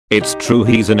It's true,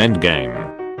 he's an endgame.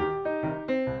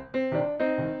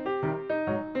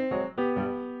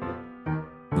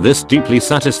 This deeply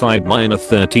satisfied mine a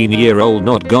 13-year-old,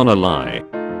 not gonna lie.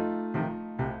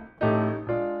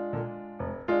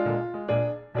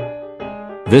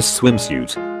 This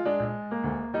swimsuit.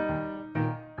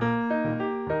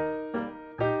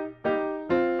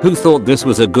 Who thought this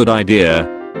was a good idea?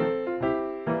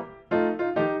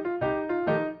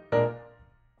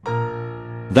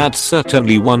 That's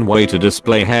certainly one way to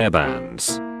display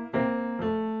hairbands.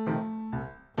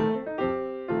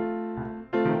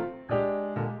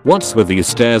 What's with these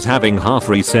stairs having half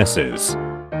recesses?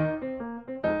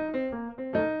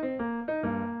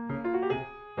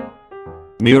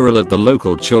 Mural at the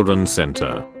local children's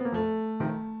center.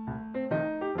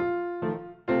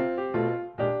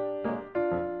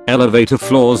 Elevator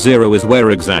floor 0 is where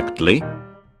exactly?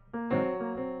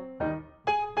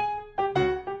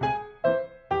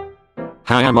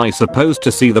 How am I supposed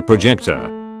to see the projector?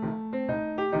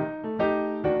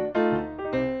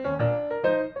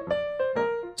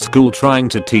 School trying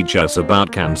to teach us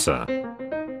about cancer.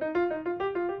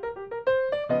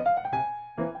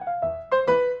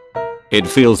 It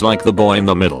feels like the boy in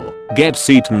the middle gets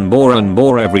eaten more and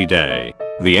more every day.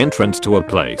 The entrance to a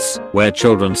place where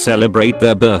children celebrate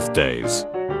their birthdays.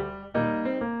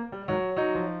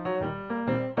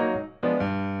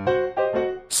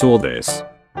 Saw this.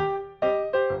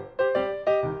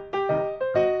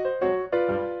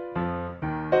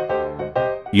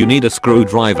 You need a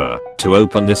screwdriver to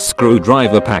open this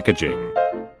screwdriver packaging.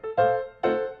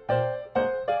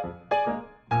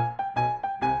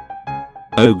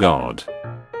 Oh god.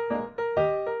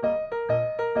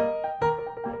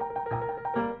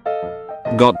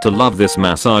 Got to love this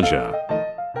massager.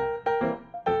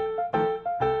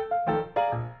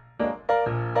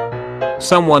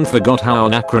 Someone forgot how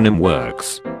an acronym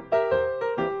works.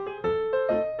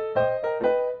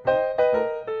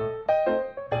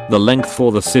 The length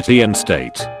for the city and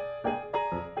state.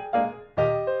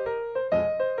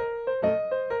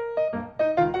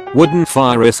 Wooden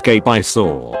fire escape I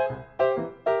saw.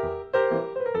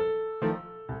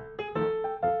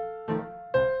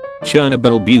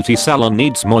 Chernobyl beauty salon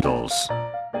needs models.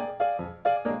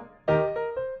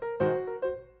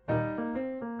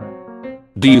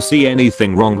 Do you see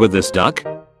anything wrong with this duck?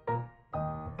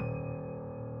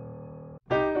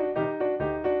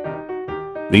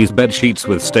 These bed sheets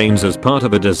with stains as part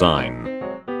of a design.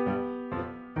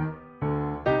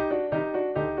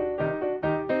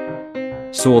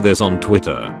 Saw this on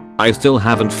Twitter. I still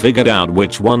haven't figured out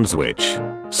which one's which.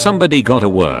 Somebody gotta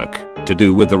work to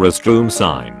do with the restroom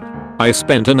sign. I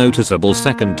spent a noticeable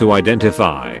second to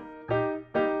identify.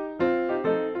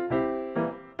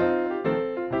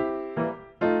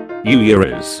 New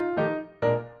Year is.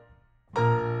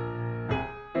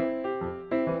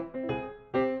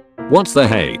 What's the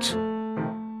hate?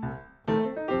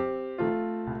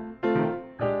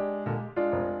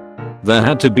 There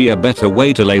had to be a better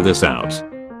way to lay this out.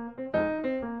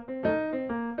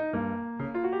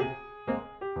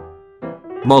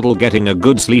 Model getting a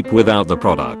good sleep without the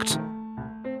product.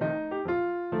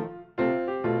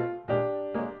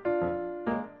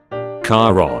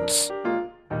 Car rods.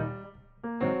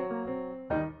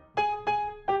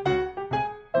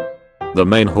 The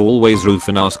main hallway's roof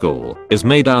in our school is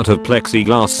made out of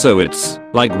plexiglass, so it's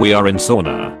like we are in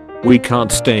sauna. We can't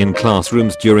stay in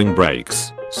classrooms during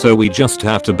breaks, so we just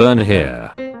have to burn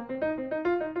here.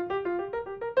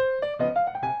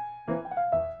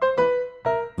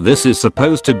 This is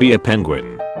supposed to be a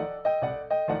penguin.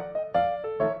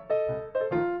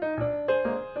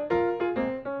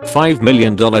 $5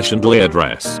 million chandelier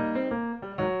dress.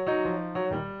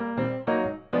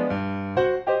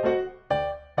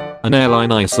 An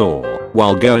airline I saw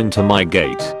while going to my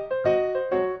gate.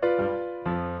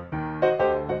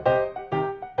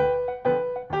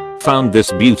 Found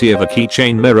this beauty of a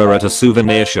keychain mirror at a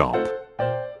souvenir shop.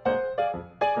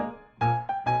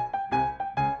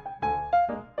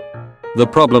 The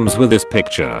problems with this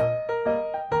picture.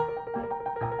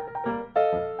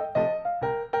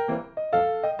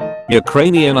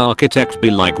 Ukrainian architect be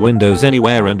like windows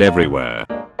anywhere and everywhere.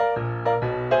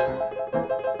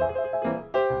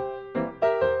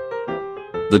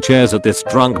 The chairs at this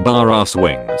drunk bar are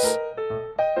swings.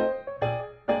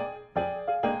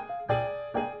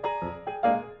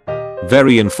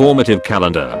 Very informative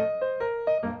calendar.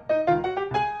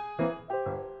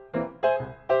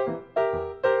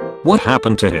 What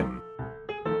happened to him?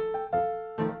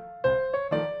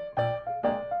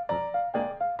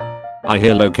 I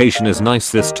hear location is nice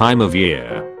this time of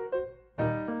year.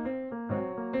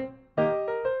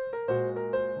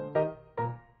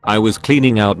 I was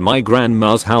cleaning out my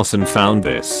grandma's house and found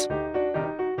this.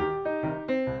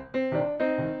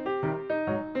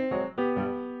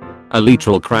 A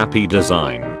literal crappy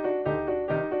design.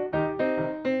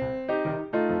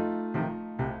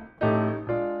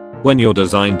 When your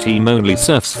design team only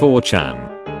surfs 4chan.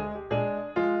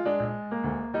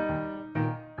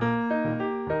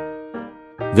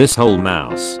 This whole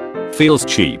mouse feels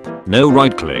cheap, no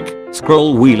right click,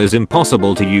 scroll wheel is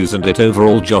impossible to use and it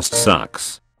overall just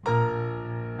sucks.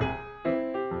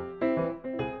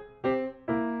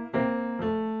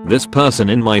 This person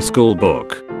in my school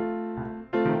book.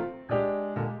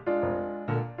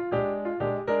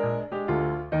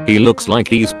 He looks like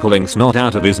he's pulling snot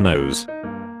out of his nose.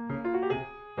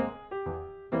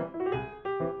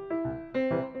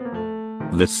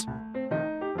 This.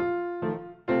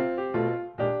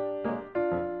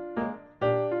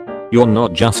 You're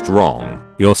not just wrong,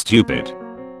 you're stupid.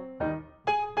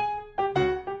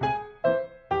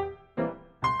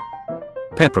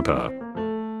 Pepper.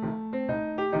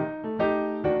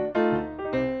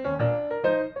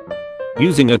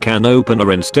 Using a can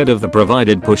opener instead of the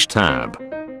provided push tab.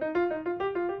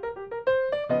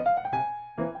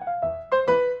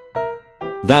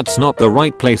 That's not the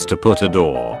right place to put a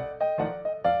door.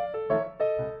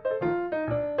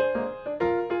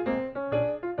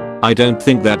 I don't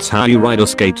think that's how you ride a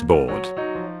skateboard.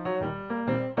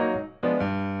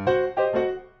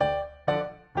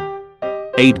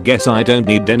 I'd guess I don't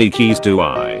need any keys, do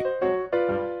I?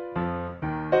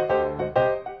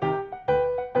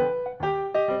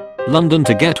 London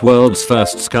to get world's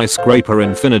first skyscraper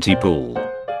infinity pool.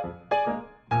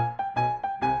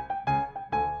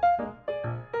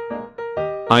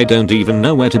 I don't even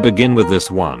know where to begin with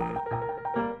this one.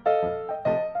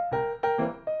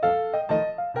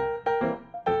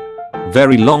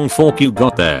 Very long fork you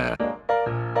got there.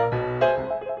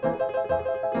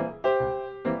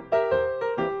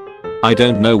 I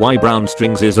don't know why brown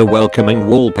strings is a welcoming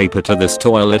wallpaper to this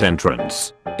toilet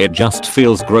entrance. It just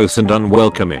feels gross and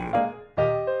unwelcoming.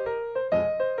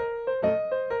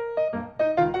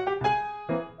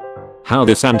 How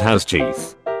this ant has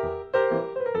teeth.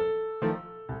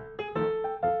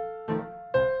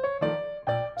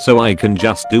 So I can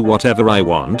just do whatever I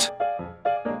want?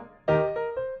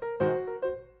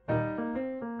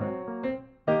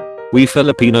 We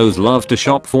Filipinos love to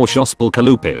shop for Shospal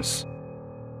Kalupis.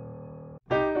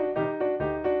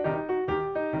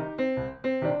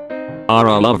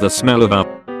 I love the smell of our.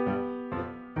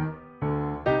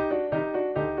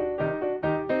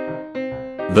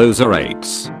 Those are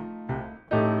 8s.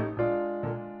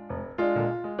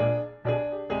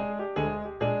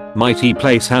 Mighty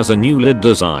Place has a new lid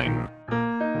design.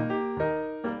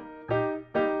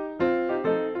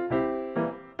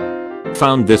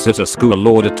 Found this at a school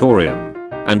auditorium.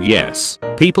 And yes,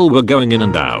 people were going in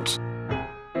and out.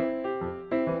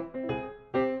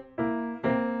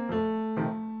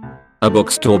 A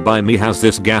bookstore by me has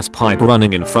this gas pipe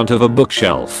running in front of a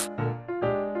bookshelf.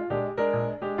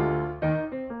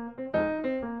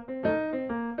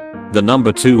 The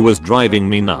number 2 was driving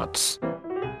me nuts.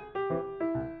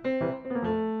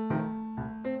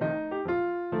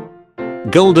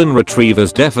 Golden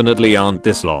retrievers definitely aren't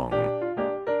this long.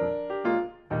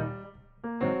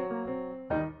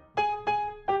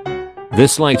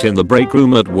 This light in the break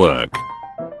room at work.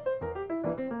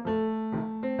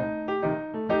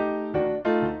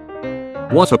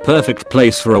 What a perfect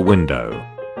place for a window.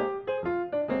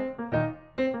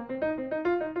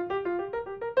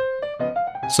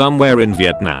 Somewhere in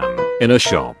Vietnam, in a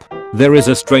shop, there is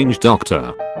a strange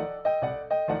doctor.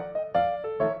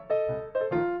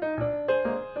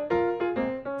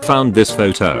 Found this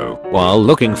photo while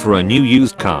looking for a new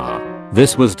used car.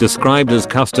 This was described as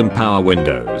custom power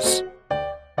windows.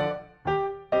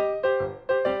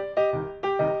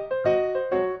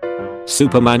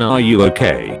 Superman, are you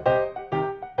okay?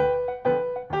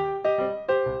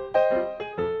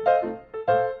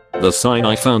 The sign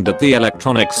I found at the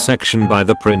electronics section by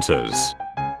the printers.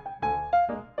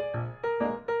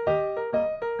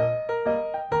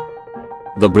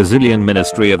 The Brazilian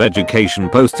Ministry of Education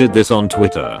posted this on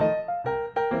Twitter.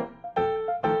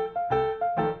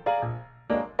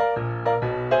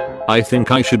 I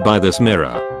think I should buy this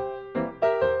mirror.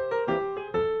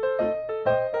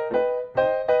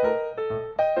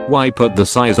 Why put the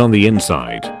size on the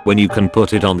inside when you can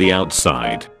put it on the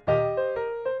outside?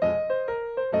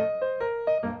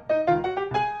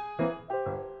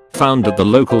 Found at the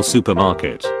local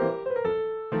supermarket.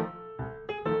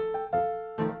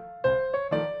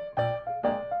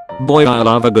 Boy, I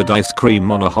love a good ice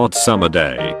cream on a hot summer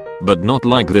day, but not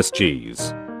like this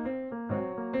cheese.